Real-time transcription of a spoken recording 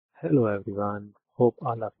Hello everyone, hope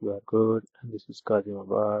all of you are good and this is Kazim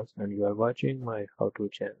Abbas and you are watching my how-to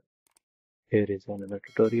channel. Here is another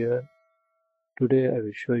tutorial. Today I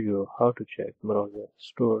will show you how to check browser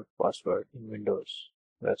stored password in Windows.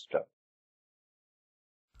 Let's start.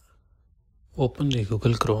 Open the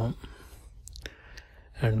Google Chrome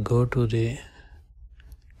and go to the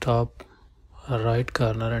top right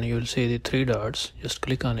corner and you will see the three dots. Just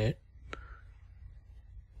click on it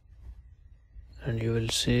and you will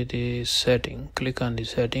see the setting. Click on the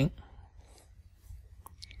setting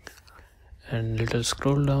and little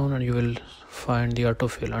scroll down and you will find the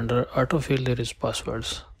autofill. Under autofill there is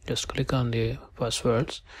passwords. Just click on the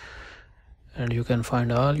passwords and you can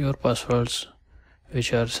find all your passwords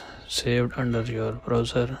which are saved under your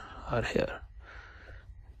browser are here.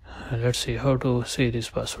 Let's see how to see this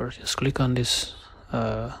password. Just click on this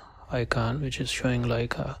icon which is showing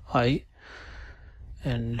like a eye,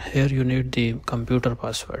 and here you need the computer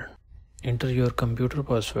password. Enter your computer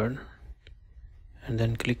password and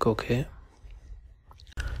then click OK,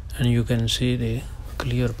 and you can see the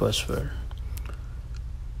clear password.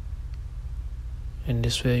 In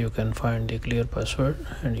this way you can find the clear password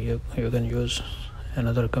and you can use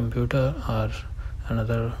another computer or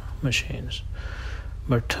another machines.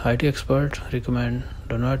 But IT expert recommend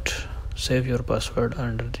do not save your password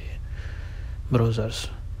under the browsers.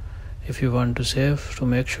 If you want to save, to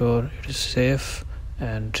make sure it is safe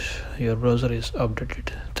and your browser is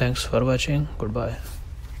updated. Thanks for watching. Goodbye.